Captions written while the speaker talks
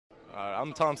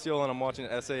I'm Tom Ciola and I'm watching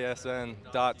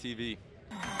SASN.TV.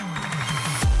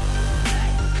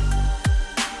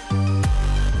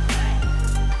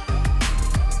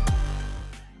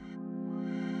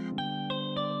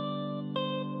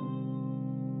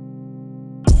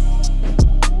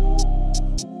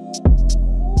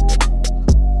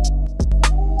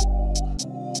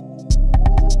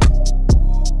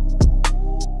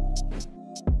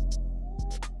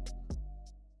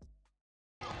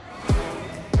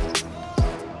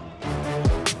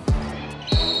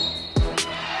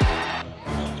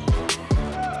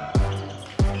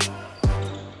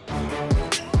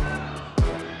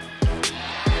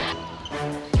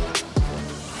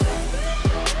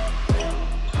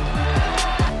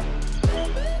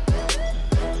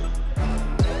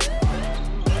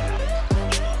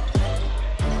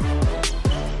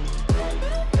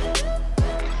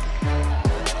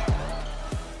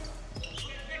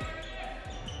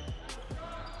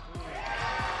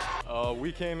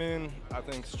 We came in, I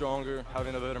think, stronger,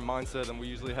 having a better mindset than we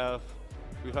usually have.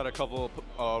 We've had a couple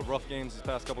rough games these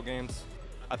past couple games.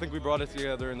 I think we brought it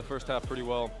together in the first half pretty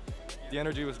well. The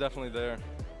energy was definitely there.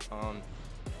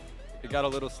 It got a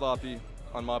little sloppy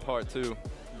on my part too,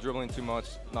 dribbling too much,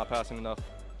 not passing enough.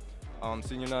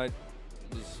 Senior night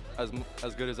was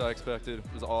as good as I expected.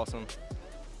 It was awesome.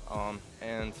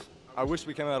 And I wish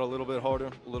we came out a little bit harder,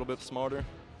 a little bit smarter,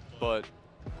 but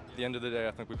at the end of the day,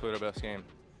 I think we played our best game.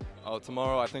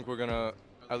 Tomorrow, I think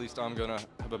at least I'm gonna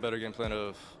have a better game plan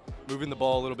of moving the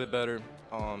ball a little bit better,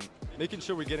 making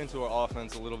sure we get into our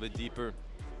offense a little bit deeper,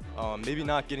 maybe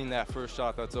not getting that first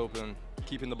shot that's open,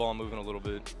 keeping the ball moving a little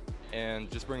bit, and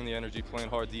just bringing the energy, playing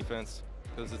hard defense,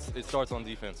 because it starts on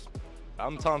defense.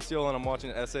 I'm Tom Ciola and I'm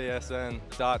watching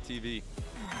SASN.TV.